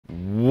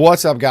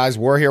What's up, guys?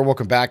 War here.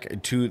 Welcome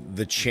back to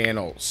the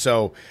channel.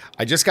 So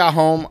I just got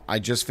home. I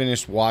just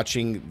finished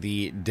watching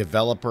the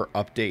developer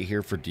update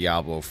here for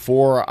Diablo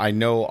 4. I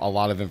know a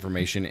lot of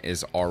information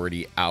is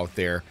already out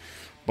there,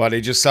 but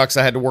it just sucks.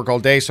 I had to work all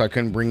day, so I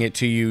couldn't bring it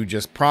to you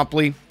just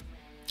promptly.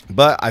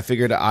 But I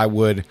figured I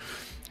would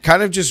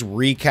kind of just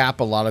recap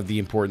a lot of the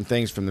important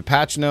things from the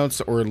patch notes,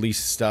 or at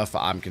least stuff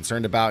I'm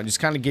concerned about, and just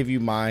kind of give you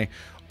my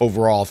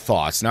overall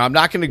thoughts. Now, I'm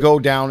not going to go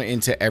down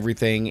into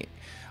everything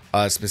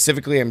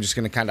specifically. I'm just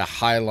going to kind of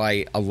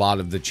highlight a lot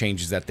of the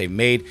changes that they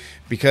made,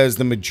 because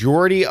the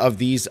majority of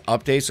these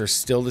updates are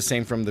still the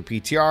same from the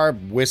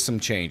PTR with some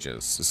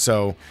changes.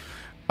 So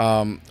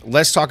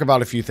let's talk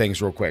about a few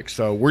things real quick.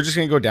 So we're just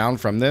going to go down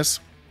from this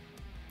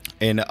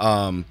and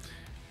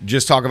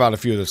just talk about a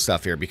few of the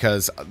stuff here,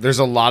 because there's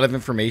a lot of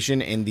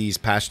information in these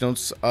patch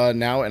notes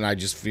now, and I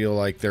just feel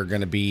like they're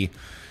going to be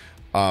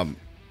they're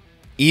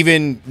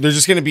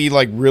just going to be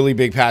like really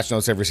big patch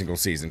notes every single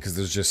season, because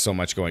there's just so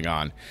much going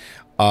on.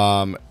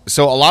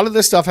 So a lot of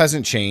this stuff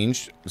hasn't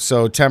changed.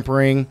 So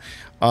tempering,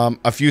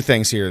 a few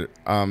things here.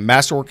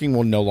 Masterworking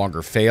will no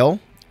longer fail,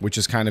 which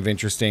is kind of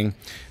interesting.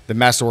 The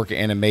masterwork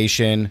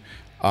animation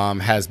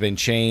has been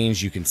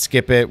changed. You can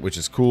skip it, which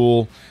is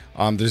cool.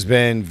 There's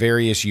been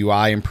various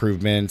UI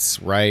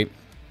improvements, right?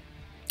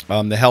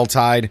 The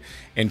Helltide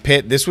and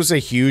Pit. This was a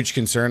huge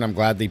concern. I'm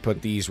glad they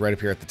put these right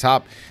up here at the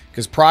top,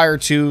 because prior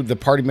to, the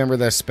party member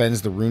that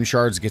spends the rune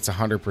shards gets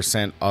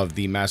 100% of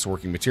the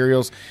masterworking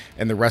materials,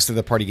 and the rest of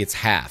the party gets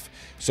half.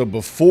 So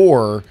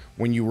before,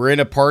 when you were in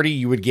a party,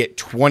 you would get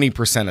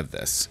 20% of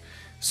this.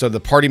 So the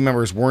party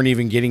members weren't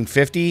even getting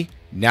 50.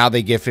 Now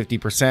they get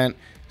 50%.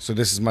 So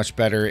this is much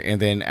better.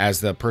 And then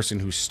as the person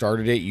who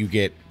started it, you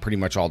get pretty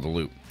much all the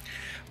loot.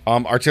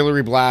 Artillery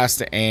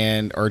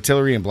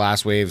and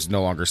blast waves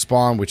no longer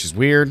spawn, which is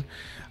weird.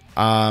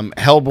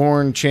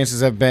 Hellborn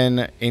chances have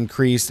been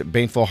increased.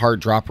 Baneful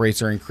heart drop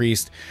rates are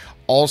increased.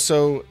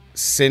 Also,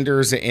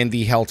 cinders and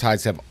the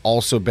Helltides have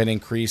also been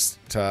increased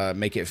to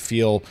make it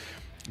feel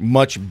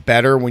much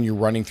better when you're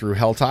running through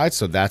Helltides,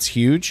 so that's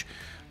huge.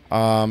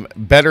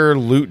 Better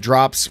loot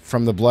drops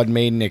from the Blood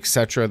Maiden,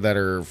 etc., that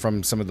are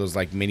from some of those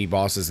like mini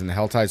bosses in the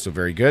Helltide, so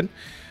very good.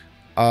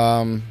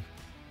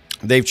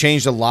 They've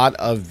changed a lot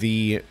of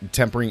the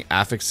tempering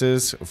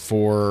affixes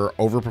for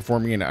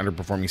overperforming and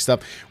underperforming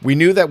stuff. We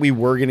knew that we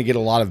were going to get a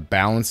lot of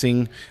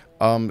balancing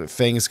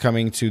things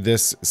coming to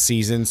this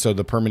season, so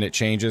the permanent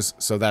changes,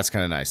 so that's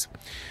kind of nice.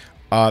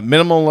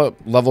 Minimal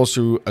levels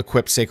to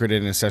equip sacred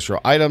and ancestral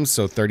items,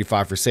 so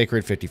 35 for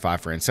sacred, 55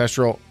 for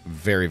ancestral.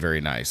 Very,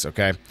 very nice,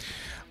 okay?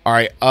 All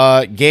right,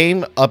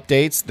 game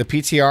updates. The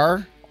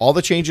PTR, all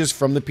the changes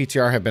from the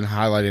PTR have been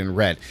highlighted in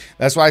red.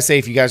 That's why I say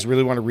if you guys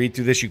really want to read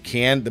through this, you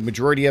can. The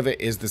majority of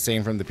it is the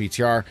same from the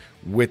PTR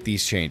with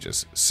these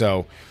changes.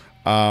 So,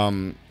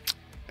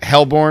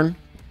 Hellborn,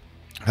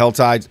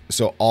 Helltide,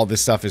 so all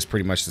this stuff is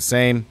pretty much the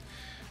same.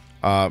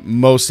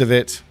 Most of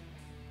it.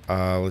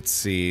 Let's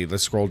see.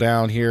 Let's scroll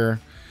down here.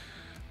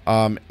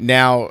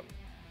 Now,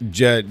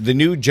 the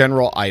new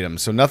general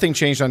items. So nothing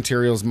changed on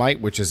Tyrael's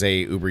Might, which is a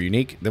uber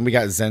unique. Then we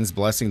got Zen's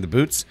Blessing, the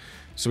boots.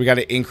 So we got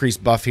an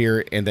increased buff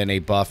here, and then a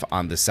buff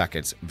on the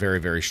seconds. Very,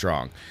 very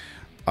strong.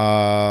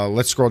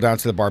 Let's scroll down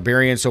to the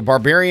Barbarian. So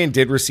Barbarian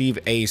did receive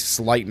a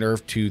slight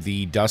nerf to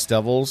the Dust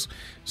Devils.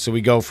 So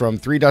we go from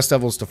 3 Dust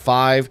Devils to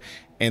 5.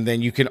 And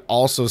then you can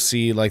also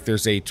see, like,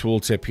 there's a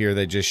tooltip here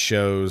that just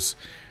shows...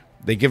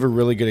 They give a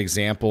really good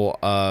example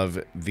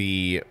of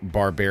the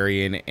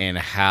Barbarian and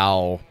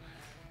how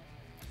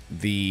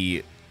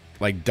the,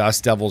 like,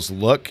 Dust Devils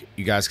look.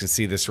 You guys can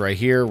see this right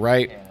here,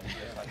 right?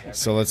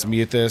 So let's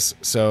mute this.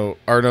 So,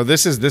 or no,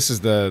 this is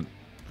the,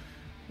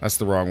 that's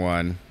the wrong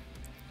one.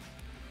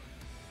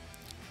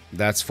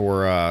 That's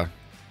for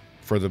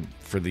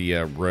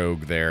the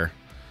rogue there.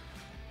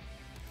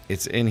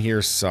 It's in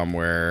here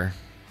somewhere.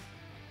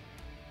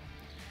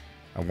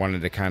 I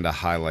wanted to kind of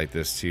highlight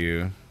this to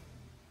you.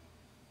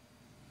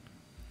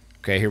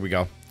 Okay, here we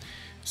go.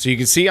 So you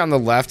can see on the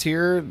left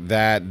here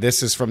that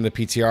this is from the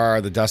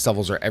PTR. The Dust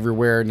Devils are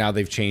everywhere. Now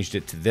they've changed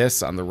it to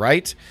this on the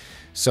right.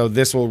 So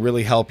this will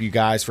really help you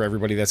guys, for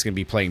everybody that's going to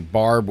be playing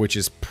Barb, which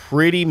is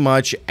pretty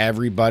much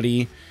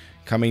everybody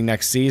coming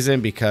next season,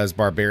 because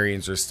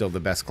Barbarians are still the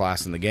best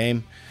class in the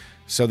game.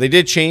 So they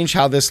did change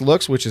how this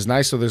looks, which is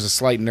nice. So there's a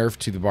slight nerf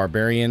to the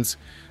Barbarians,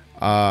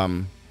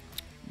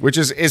 which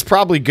is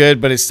probably good,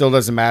 but it still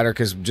doesn't matter,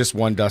 because just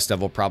one Dust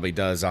Devil probably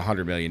does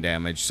 100 million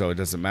damage, so it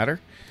doesn't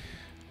matter.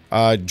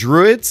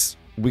 Druids,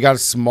 we got a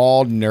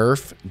small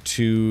nerf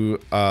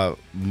to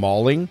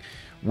mauling,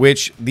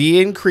 which the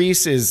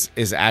increase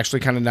is actually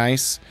kind of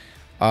nice.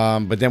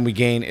 But then we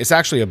gain, it's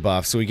actually a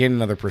buff, so we gain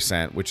another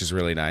 %, which is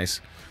really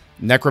nice.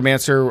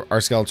 Necromancer, our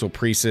skeletal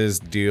priests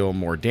deal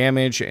more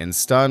damage and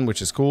stun,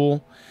 which is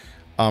cool.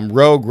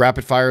 Rogue,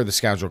 rapid fire, the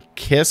scoundrel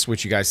kiss,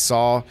 which you guys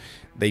saw.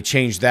 They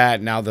changed that.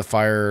 Now the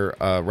fire,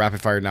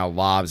 rapid fire now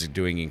lobs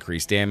doing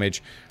increased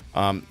damage.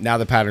 Now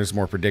the pattern is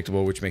more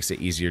predictable, which makes it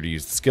easier to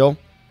use the skill.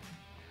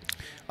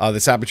 The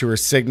Saboteur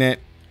Signet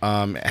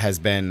has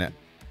been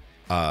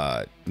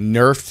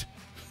nerfed.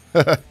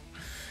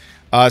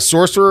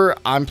 Sorcerer,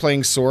 I'm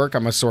playing Sork.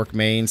 I'm a Sork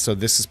main, so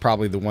this is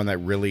probably the one that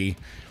really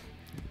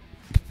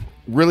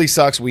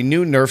sucks. We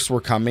knew nerfs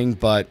were coming,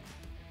 but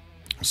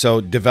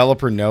so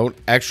developer note,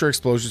 extra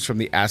explosions from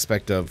the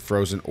aspect of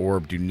Frozen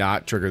Orb do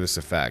not trigger this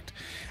effect.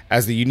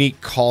 As the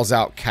unique calls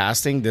out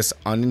casting, this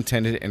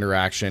unintended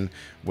interaction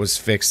was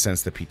fixed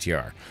since the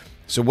PTR.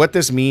 So what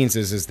this means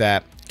is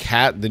that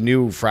the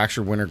new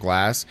Fractured Winter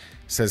Glass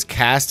says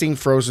casting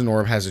Frozen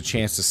Orb has a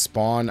chance to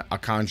spawn a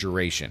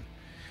conjuration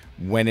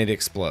when it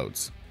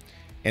explodes.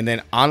 And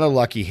then on a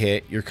lucky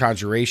hit, your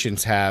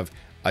conjurations have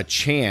a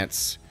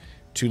chance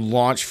to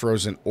launch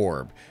Frozen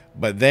Orb.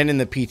 But then in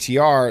the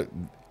PTR,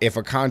 if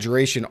a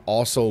conjuration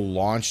also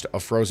launched a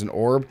Frozen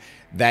Orb,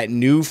 that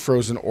new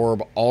Frozen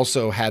Orb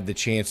also had the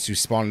chance to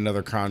spawn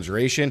another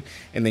conjuration,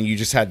 and then you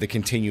just had the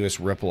continuous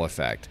ripple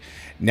effect.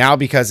 Now,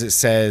 because it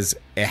says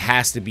it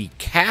has to be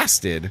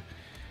casted,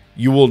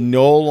 you will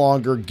no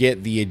longer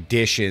get the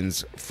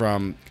additions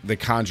from the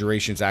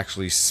conjurations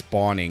actually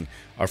spawning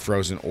a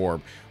Frozen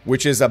Orb,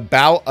 which is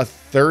about a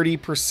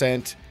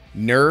 30%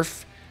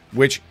 nerf,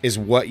 which is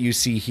what you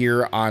see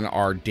here on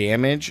our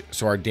damage.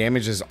 So our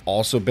damage has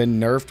also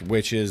been nerfed,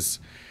 which is...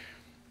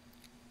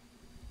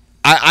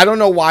 I don't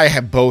know why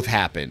have both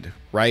happened,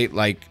 right?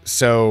 Like,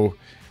 so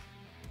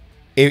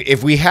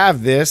if we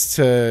have this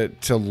to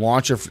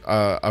launch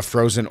a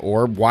Frozen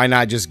Orb, why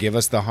not just give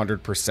us the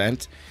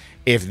 100%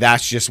 if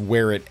that's just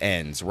where it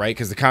ends, right?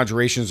 Because the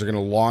conjurations are going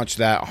to launch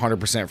that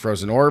 100%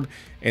 Frozen Orb,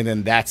 and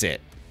then that's it.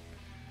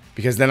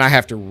 Because then I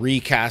have to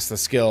recast the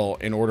skill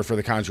in order for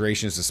the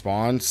conjurations to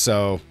spawn.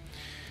 So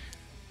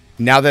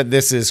now that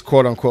this is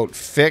quote-unquote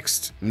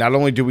fixed, not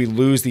only do we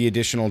lose the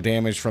additional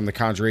damage from the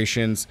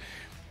conjurations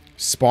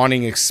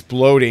spawning,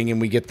 exploding,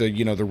 and we get the,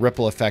 you know, the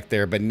ripple effect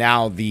there, but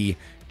now the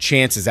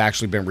chance has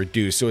actually been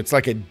reduced. So it's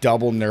like a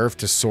double nerf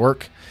to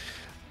Sork.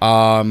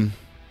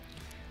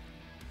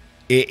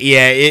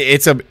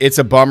 It's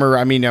a bummer.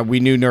 I mean, we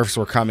knew nerfs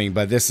were coming,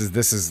 but this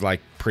is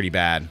like pretty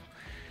bad.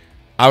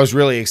 I was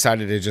really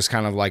excited to just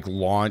kind of like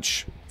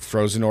launch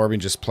Frozen Orb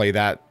and just play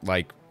that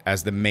like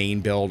as the main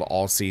build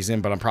all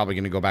season, but I'm probably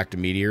going to go back to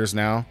Meteors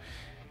now.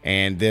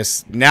 And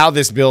this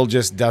build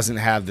just doesn't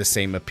have the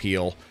same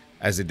appeal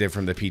as it did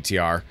from the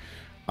PTR,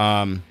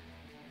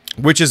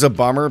 which is a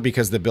bummer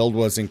because the build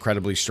was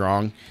incredibly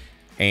strong,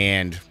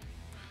 and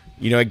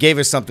you know, it gave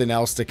us something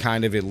else to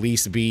kind of at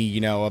least be,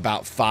 you know,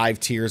 about 5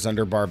 tiers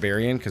under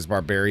Barbarian, because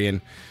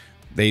Barbarian,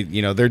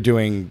 they're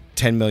doing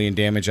 10 million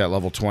damage at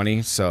level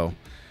 20, so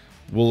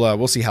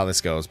we'll see how this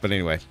goes. But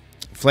anyway,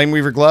 Flame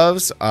Weaver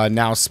Gloves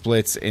now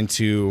splits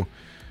into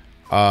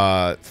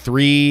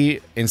 3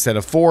 instead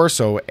of 4,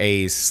 so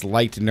a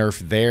slight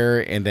nerf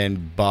there, and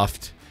then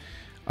buffed.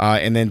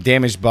 And then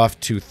damage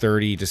buffed to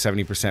 30 to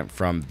 70%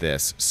 from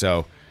this.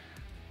 So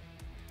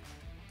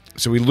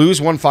we lose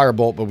 1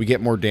 firebolt, but we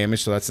get more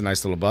damage, so that's a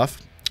nice little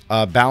buff.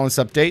 Balance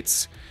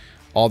updates.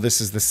 All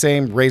this is the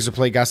same. Razor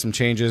Plate got some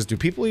changes. Do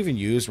people even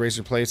use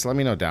Razor Plates? Let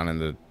me know down in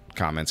the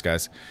comments,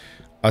 guys.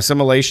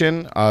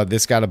 Assimilation.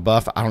 This got a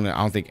buff. I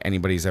don't think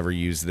anybody's ever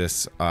used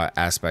this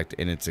aspect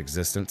in its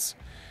existence.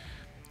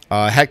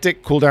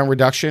 Hectic cooldown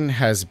reduction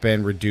has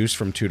been reduced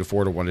from 2 to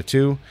 4 to 1 to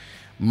 2.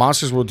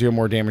 Monsters will deal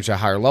more damage at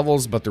higher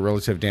levels, but the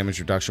relative damage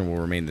reduction will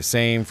remain the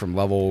same from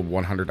level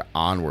 100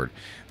 onward.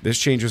 This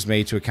change was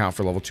made to account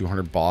for level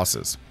 200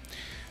 bosses.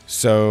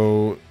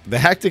 So the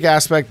hectic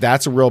aspect,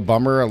 that's a real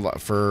bummer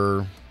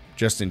for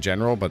just in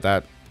general, but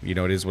that, you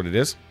know, it is what it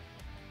is.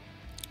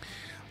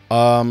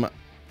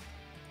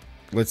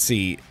 Let's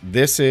see.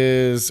 This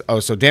is,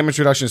 so damage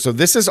reduction. So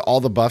this is all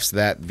the buffs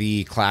that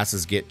the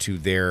classes get to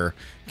their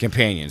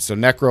companions. So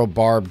Necro,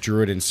 Barb,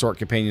 Druid, and Sork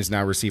companions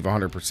now receive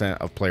 100%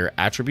 of player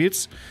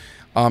attributes.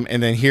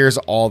 And then here's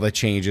all the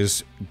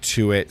changes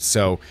to it.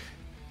 So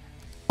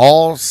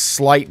all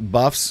slight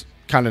buffs,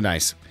 kind of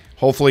nice.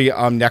 Hopefully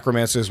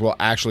Necromancers will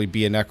actually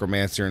be a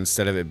Necromancer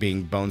instead of it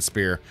being Bone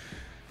Spear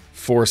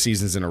 4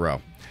 seasons in a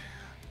row.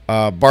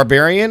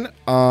 Barbarian,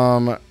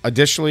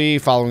 additionally,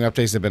 following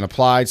updates have been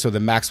applied, so the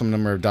maximum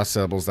number of Dust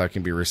Devils that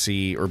can be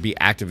received or be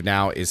active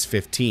now is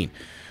 15.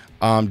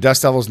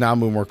 Dust Devils now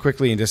move more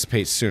quickly and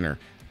dissipate sooner.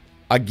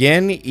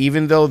 Again,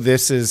 even though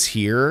this is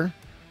here,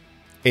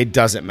 it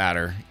doesn't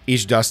matter.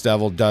 Each Dust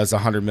Devil does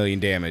 100 million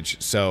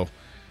damage, so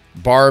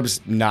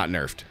Barb's not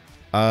nerfed.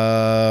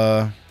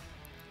 Can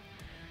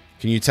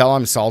you tell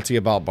I'm salty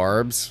about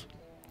Barbs?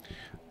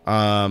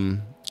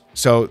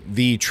 So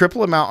the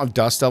triple amount of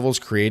Dust Devils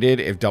created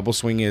if Double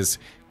Swing is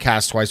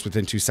cast twice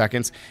within 2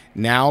 seconds.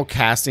 Now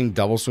casting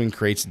Double Swing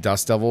creates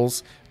Dust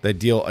Devils that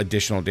deal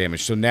additional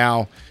damage. So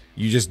now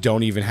you just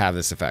don't even have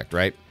this effect,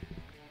 right?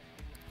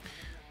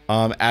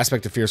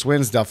 Aspect of Fierce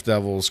Winds, Dust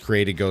Devils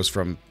created goes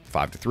from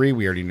 5 to 3.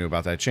 We already knew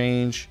about that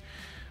change.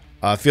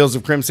 Fields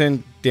of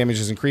Crimson, damage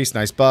is increased.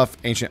 Nice buff.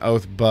 Ancient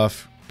Oath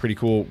buff. Pretty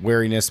cool.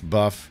 Wariness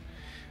buff.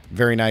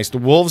 Very nice. The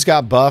Wolves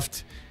got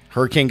buffed.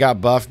 Hurricane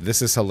got buffed.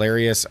 This is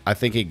hilarious. I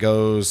think it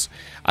goes...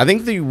 I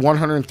think the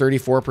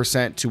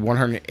 134% to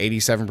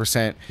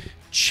 187%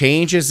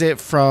 changes it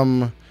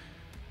from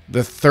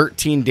the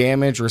 13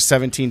 damage or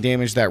 17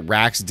 damage that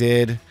Rax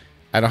did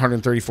at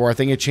 134. I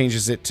think it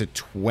changes it to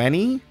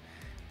 20,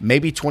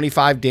 maybe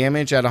 25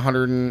 damage at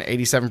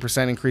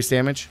 187% increased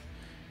damage.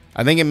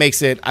 I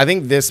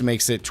think this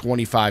makes it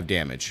 25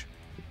 damage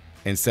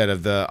instead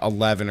of the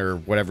 11 or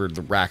whatever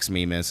the Rax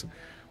meme is.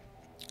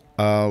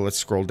 Let's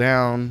scroll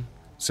down.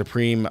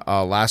 Supreme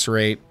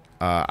Lacerate.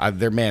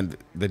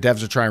 The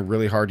devs are trying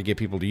really hard to get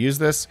people to use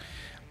this.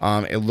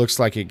 It looks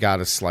like it got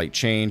a slight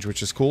change,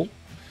 which is cool.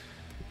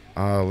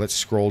 Let's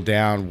scroll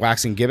down.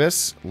 Waxing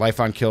Gibbous. Life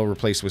on kill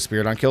replaced with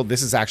Spirit on kill.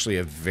 This is actually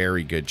a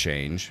very good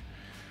change.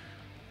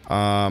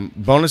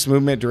 Bonus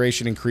movement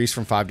duration increased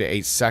from 5 to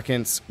 8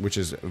 seconds, which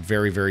is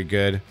very, very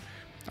good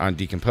on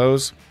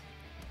Decompose.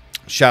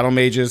 Shadow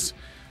Mages.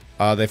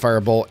 They fire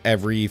a bolt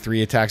every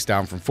 3 attacks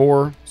down from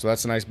 4. So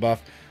that's a nice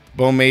buff.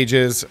 Bone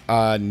Mages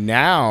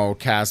now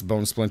cast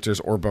Bone Splinters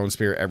or Bone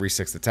Spear every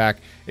 6th attack.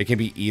 It can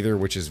be either,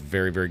 which is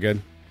very, very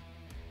good.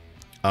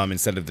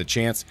 Instead of the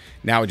chance.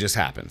 Now it just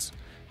happens.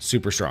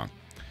 Super strong.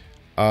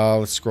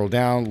 Let's scroll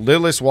down.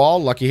 Lidless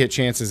Wall. Lucky hit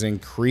chances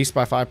increased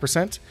by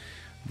 5%.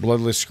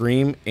 Bloodless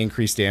Scream.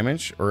 Increased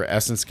damage or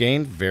essence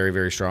gain. Very,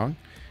 very strong.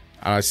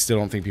 I still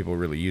don't think people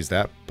really use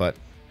that. But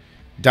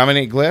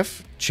Dominate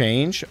Glyph.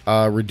 Change.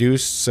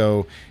 Reduced.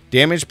 So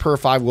damage per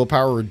 5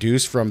 willpower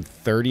reduced from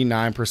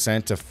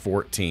 39% to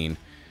 14%.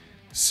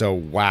 So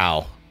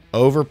wow.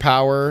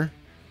 Overpower.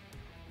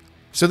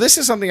 So this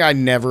is something I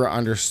never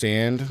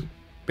understand.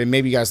 But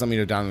maybe you guys let me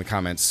know down in the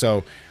comments.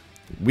 So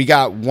we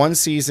got one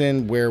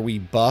season where we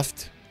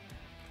buffed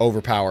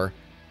overpower,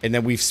 and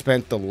then we've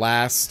spent the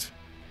last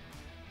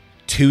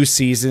 2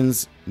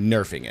 seasons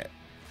nerfing it.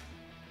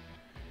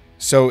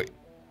 So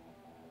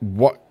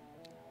what,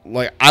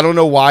 like, I don't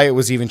know why it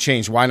was even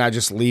changed. Why not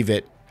just leave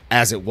it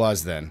as it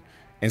was then,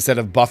 instead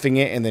of buffing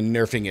it and then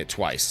nerfing it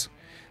twice?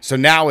 So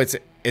now it's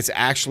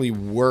actually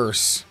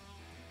worse.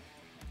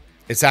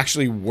 It's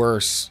actually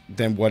worse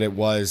than what it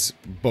was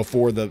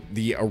before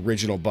the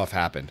original buff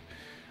happened.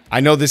 I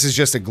know this is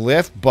just a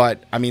glyph,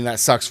 but I mean, that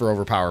sucks for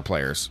overpowered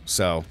players.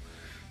 So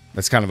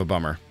that's kind of a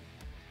bummer.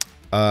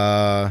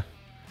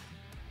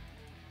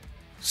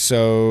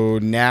 So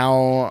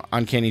now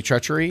Uncanny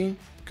Treachery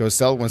goes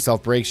stealth. When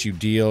stealth breaks, you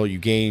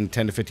gain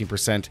 10 to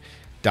 15%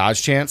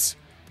 dodge chance.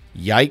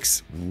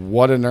 Yikes.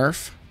 What a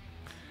nerf.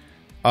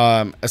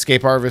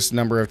 Escape Harvest,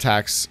 number of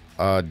attacks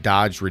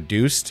dodge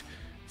reduced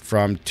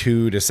from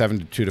 2 to 7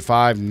 to 2 to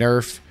 5.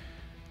 Nerf.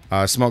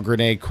 Smoke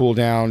Grenade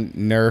cooldown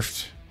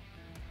nerfed.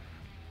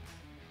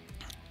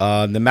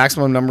 The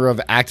maximum number of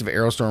active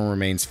Aerostorm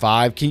remains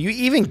 5. Can you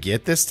even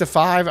get this to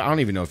 5? I don't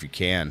even know if you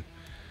can.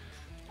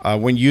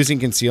 When using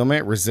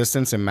concealment,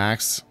 resistances and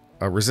max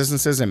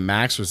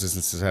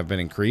resistances have been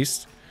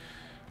increased.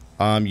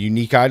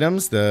 Unique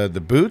items,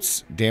 the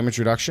boots damage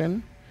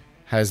reduction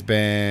has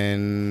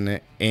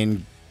been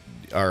is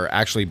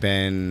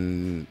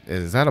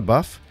that a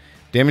buff?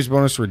 Damage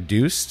bonus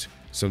reduced,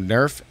 so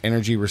nerf.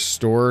 Energy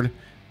restored,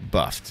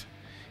 buffed.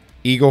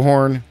 Eagle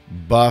Horn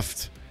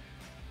buffed.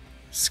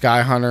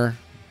 Sky Hunter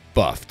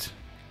buffed.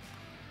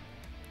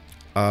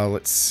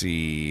 Let's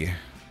see.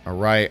 All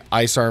right.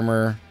 Ice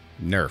Armor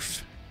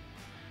nerf.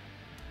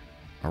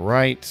 All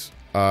right.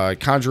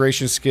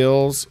 Conjuration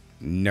skills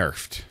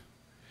nerfed.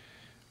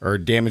 Or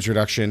damage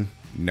reduction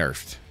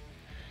nerfed.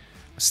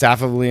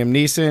 Staff of Liam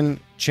Neeson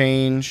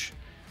change.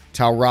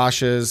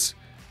 Talrash's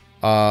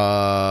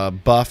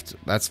buffed.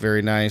 That's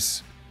very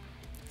nice.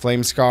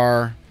 Flame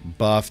Scar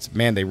buffed.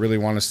 Man, they really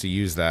want us to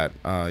use that.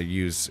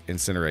 Use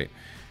Incinerate.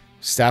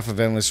 Staff of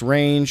Endless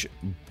Range,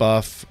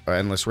 buff.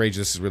 Endless Rage,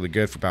 this is really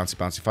good for Bouncy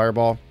Bouncy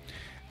Fireball.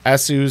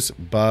 Esu's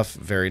buff,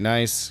 very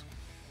nice.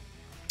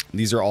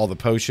 These are all the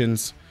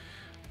potions.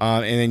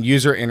 And then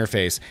user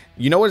interface.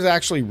 You know what is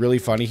actually really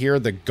funny here?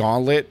 The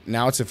Gauntlet,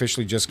 now it's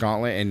officially just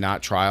Gauntlet and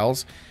not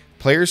Trials.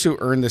 Players who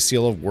earn the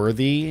Seal of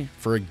Worthy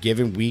for a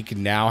given week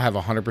now have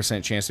a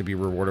 100% chance to be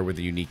rewarded with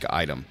a unique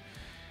item.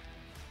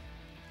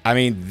 I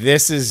mean,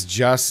 this is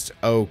just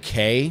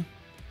okay.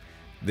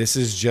 This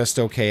is just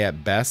okay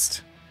at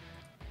best.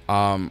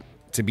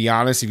 To be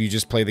honest, if you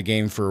just play the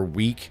game for a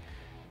week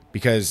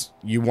because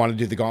you want to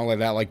do the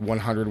Gauntlet at like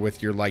 100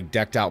 with your like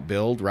decked out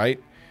build, right?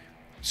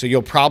 So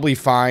you'll probably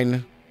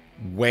find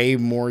way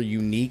more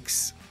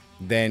uniques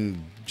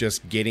than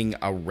just getting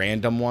a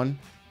random one.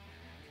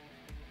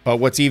 But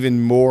what's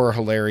even more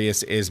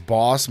hilarious is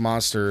boss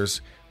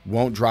monsters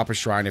won't drop a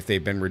shrine if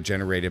they've been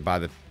regenerated by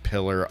the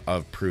Pillar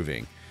of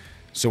Proving.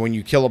 So when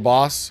you kill a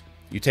boss,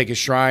 you take his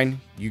shrine,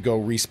 you go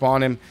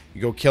respawn him,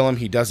 you go kill him,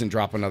 he doesn't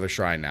drop another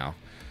shrine now.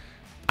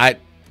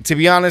 To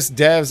be honest,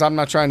 devs, I'm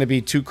not trying to be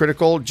too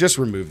critical. Just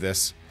remove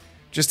this.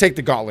 Just take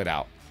the Gauntlet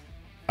out.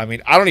 I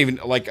mean, I don't even,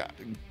 like,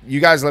 you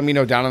guys let me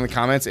know down in the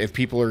comments if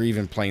people are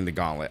even playing the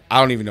Gauntlet. I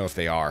don't even know if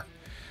they are.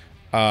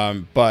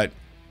 But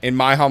in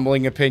my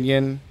humbling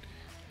opinion,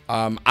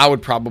 I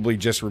would probably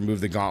just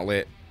remove the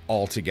Gauntlet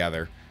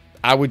altogether.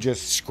 I would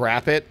just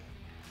scrap it.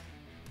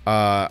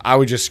 I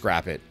would just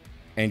scrap it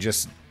and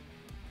just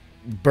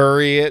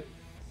bury it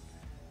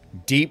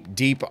deep,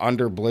 deep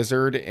under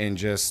Blizzard and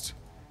just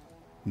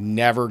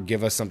never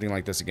give us something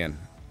like this again.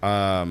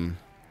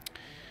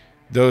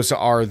 Those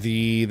are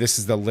this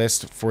is the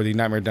list for the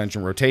Nightmare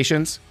Dungeon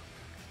rotations,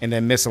 and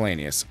then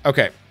miscellaneous.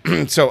 Okay,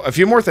 so a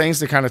few more things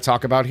to kind of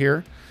talk about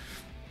here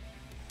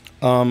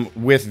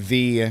with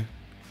the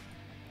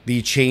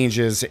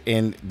changes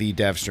in the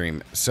dev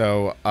stream.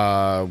 So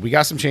we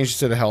got some changes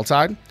to the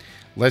Helltide.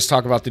 Let's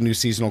talk about the new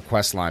seasonal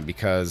quest line,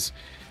 because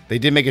they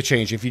did make a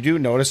change. If you do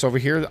notice over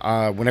here,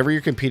 whenever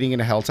you're competing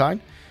in a Helltide,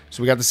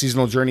 so we got the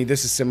seasonal journey.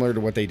 This is similar to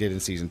what they did in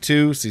season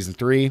 2, season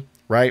 3,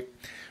 right?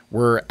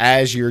 Where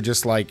as you're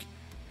just like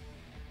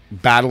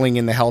battling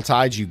in the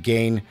Helltides, you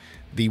gain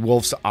the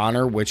Wolf's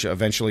Honor, which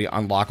eventually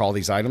unlock all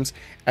these items.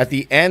 At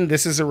the end,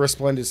 this is a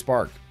Resplendent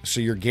Spark. So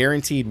you're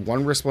guaranteed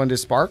 1 Resplendent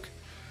Spark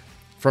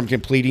from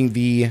completing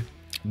the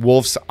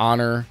Wolf's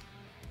Honor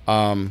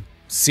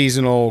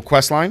seasonal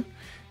quest line.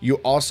 You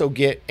also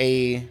get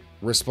a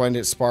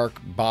Resplendent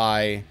Spark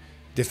by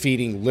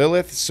defeating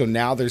Lilith. So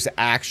now there's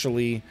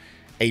actually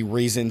a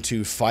reason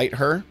to fight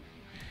her.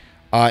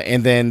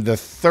 And then the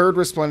third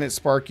Resplendent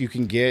Spark you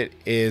can get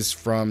is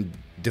from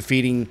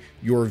defeating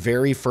your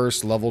very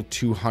first level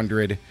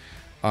 200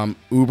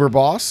 Uber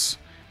boss,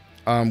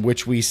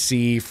 which we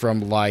see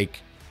from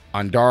like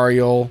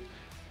Andariel.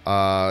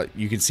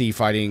 You can see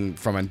fighting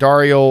from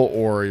Andariel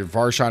or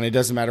Varshan. It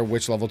doesn't matter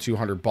which level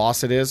 200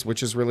 boss it is,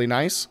 which is really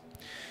nice.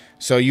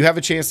 So you have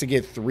a chance to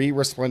get 3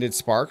 Resplendent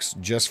Sparks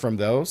just from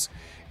those.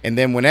 And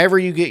then whenever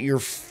you get your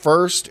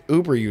first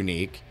Uber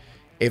unique,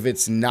 if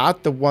it's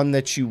not the one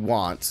that you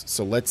want,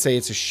 so let's say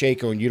it's a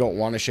Shaco and you don't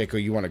want a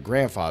Shaco, you want a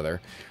Grandfather.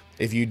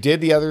 If you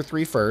did the other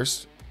 3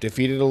 first,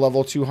 defeated a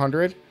level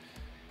 200,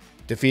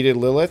 defeated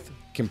Lilith,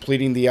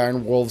 completing the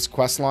Iron Wolves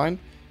quest line,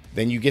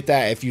 then you get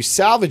that. If you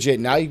salvage it,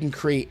 now you can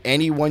create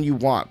any one you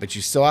want, but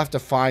you still have to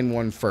find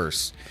one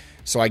first.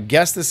 So I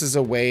guess this is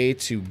a way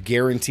to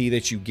guarantee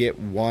that you get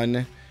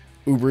 1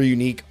 Uber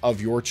unique of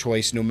your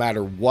choice, no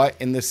matter what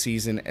in the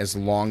season, as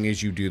long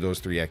as you do those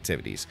 3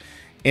 activities.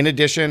 In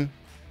addition,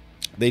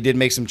 they did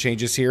make some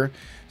changes here.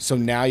 So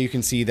now you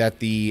can see that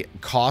the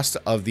cost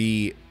of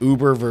the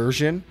Uber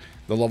version,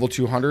 the level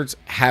 200s,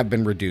 have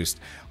been reduced.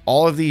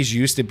 All of these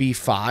used to be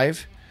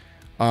 5,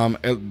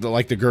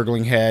 like the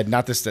Gurgling Head,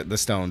 not the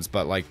stones,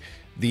 but like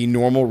the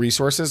normal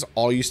resources,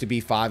 all used to be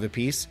 5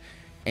 apiece.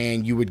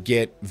 And you would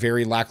get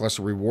very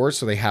lackluster rewards,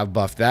 so they have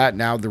buffed that.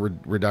 Now the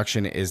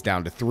reduction is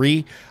down to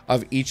 3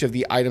 of each of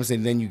the items,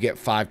 and then you get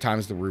 5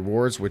 times the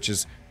rewards, which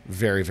is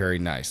very, very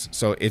nice.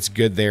 So it's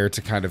good there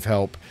to kind of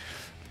help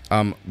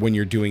when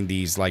you're doing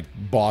these like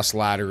boss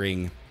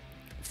laddering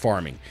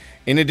farming.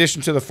 In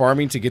addition to the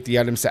farming to get the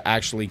items to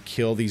actually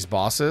kill these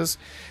bosses,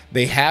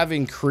 they have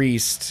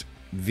increased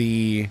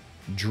the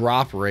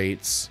drop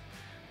rates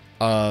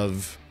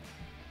of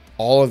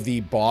all of the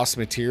boss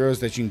materials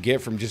that you can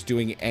get from just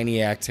doing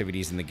any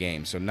activities in the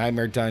game. So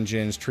Nightmare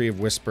Dungeons, Tree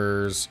of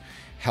Whispers,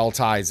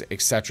 Helltides,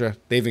 etc.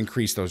 They've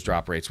increased those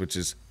drop rates, which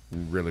is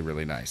really,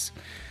 really nice.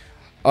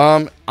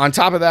 On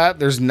top of that,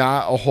 there's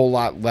not a whole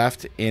lot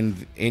left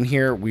in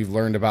here. We've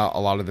learned about a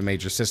lot of the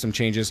major system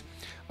changes.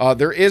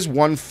 There is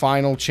one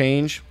final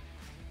change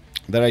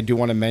that I do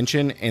want to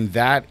mention, and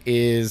that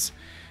is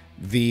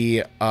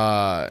the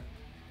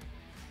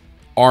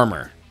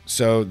armor.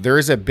 So there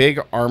is a big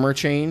armor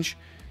change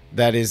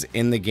that is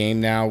in the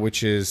game now,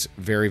 which is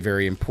very,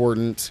 very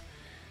important,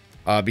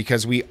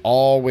 because we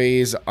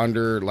always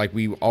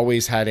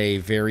had a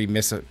very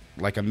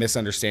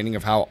misunderstanding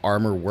of how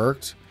armor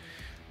worked.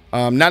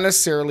 Not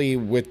necessarily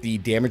with the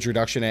damage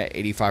reduction at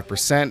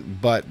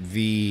 85%, but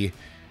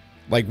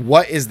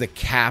what is the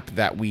cap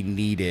that we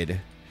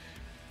needed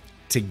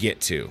to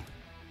get to?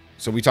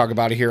 So we talk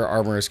about it here.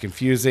 Armor is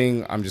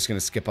confusing. I'm just going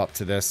to skip up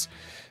to this.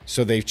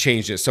 So they've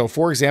changed it. So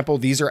for example,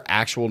 these are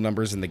actual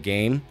numbers in the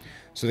game.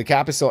 So the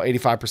cap is still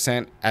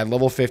 85%. At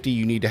level 50,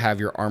 you need to have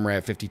your armor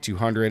at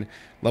 5,200.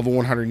 Level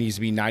 100 needs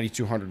to be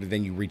 9,200, and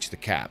then you reach the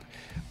cap.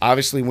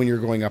 Obviously, when you're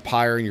going up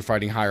higher and you're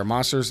fighting higher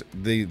monsters,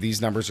 these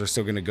numbers are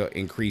still going to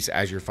increase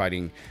as you're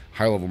fighting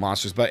higher level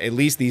monsters. But at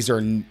least these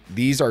are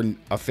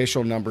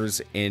official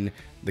numbers in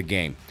the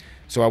game.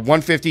 So at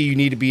 150, you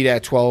need to be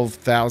at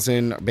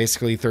 12,000,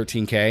 basically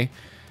 13K.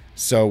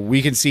 So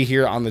we can see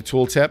here on the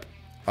tooltip,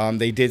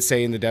 they did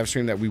say in the dev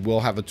stream that we will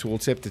have a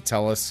tooltip to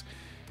tell us,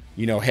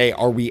 you know, hey,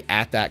 are we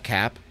at that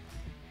cap?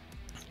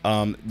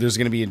 There's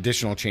going to be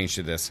additional change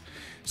to this.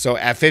 So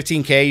at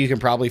 15K, you can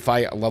probably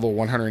fight a level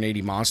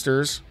 180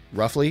 monsters,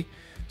 roughly.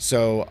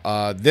 So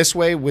this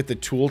way, with the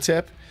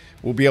tooltip,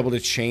 we'll be able to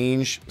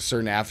change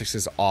certain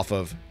affixes off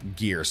of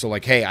gear. So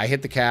like, hey, I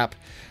hit the cap.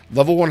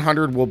 Level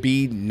 100 will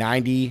be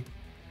 90,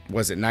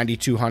 was it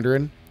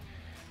 9,200?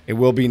 It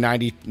will be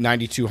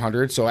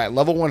 9,200. So at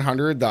level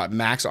 100, the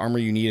max armor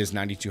you need is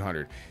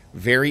 9,200.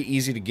 Very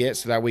easy to get,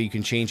 so that way you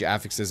can change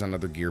affixes on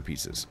other gear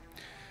pieces.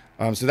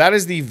 So that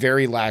is the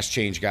very last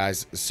change,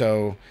 guys.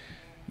 So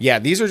yeah,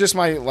 these are just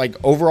my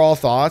overall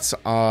thoughts.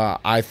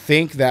 I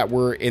think that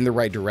we're in the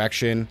right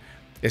direction.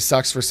 It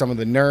sucks for some of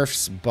the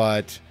nerfs,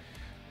 but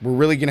we're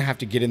really gonna have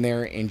to get in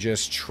there and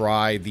just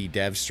try the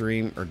dev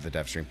stream,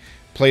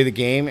 play the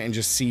game and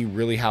just see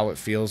really how it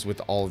feels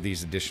with all of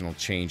these additional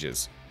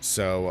changes.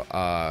 So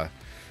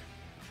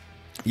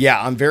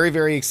Yeah, I'm very,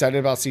 very excited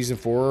about Season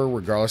 4,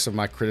 regardless of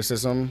my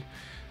criticism.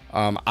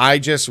 I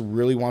just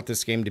really want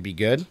this game to be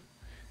good,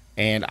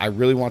 and I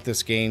really want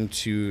this game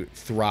to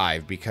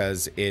thrive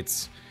because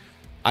it's...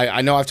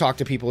 I know I've talked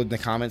to people in the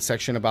comments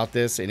section about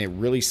this, and it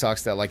really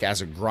sucks that, like,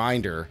 as a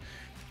grinder,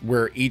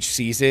 where each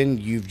season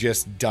you've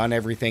just done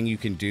everything you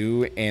can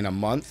do in a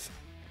month,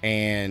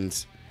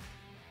 and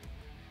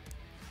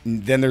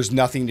then there's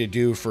nothing to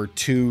do for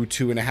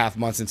 2.5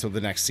 months until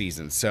the next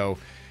season. So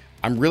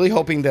I'm really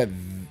hoping that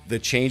the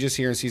changes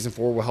here in Season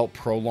 4 will help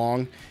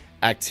prolong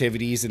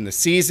activities in the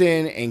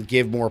season and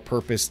give more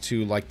purpose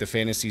to, like, the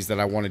fantasies that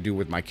I want to do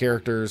with my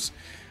characters,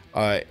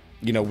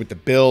 you know, with the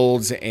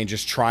builds and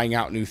just trying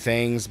out new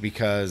things.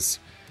 Because,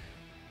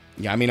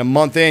 yeah, I mean, a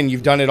month in,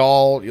 you've done it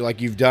all. Like,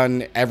 you've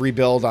done every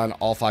build on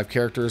all 5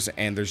 characters,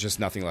 and there's just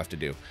nothing left to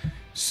do.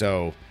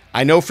 So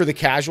I know for the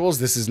casuals,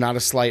 this is not a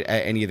slight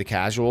at any of the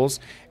casuals,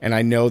 and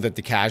I know that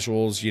the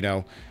casuals, you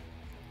know,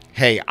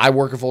 hey, I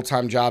work a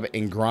full-time job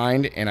and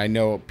grind, and I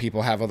know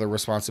people have other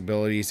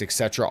responsibilities,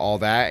 etc., all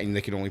that, and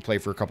they can only play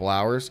for a couple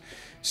hours.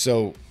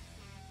 So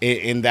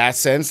in that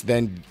sense,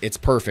 then it's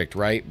perfect,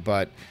 right?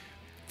 But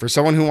for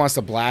someone who wants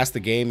to blast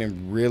the game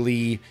and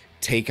really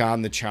take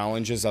on the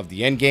challenges of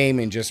the end game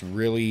and just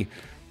really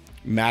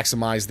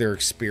maximize their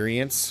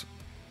experience,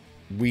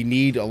 we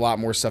need a lot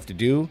more stuff to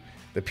do.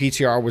 The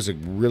PTR was a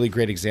really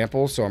great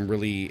example, so I'm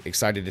really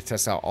excited to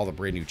test out all the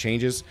brand new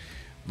changes.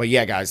 But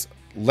yeah, guys,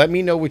 let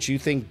me know what you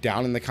think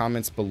down in the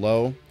comments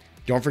below.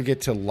 Don't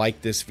forget to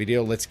like this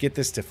video. Let's get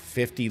this to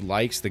 50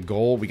 likes, the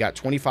goal. We got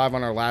 25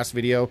 on our last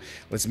video.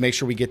 Let's make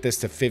sure we get this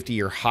to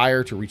 50 or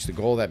higher to reach the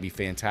goal. That'd be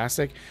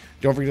fantastic.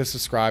 Don't forget to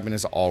subscribe, and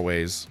as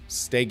always,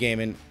 stay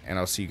gaming, and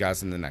I'll see you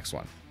guys in the next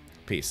one.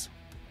 Peace.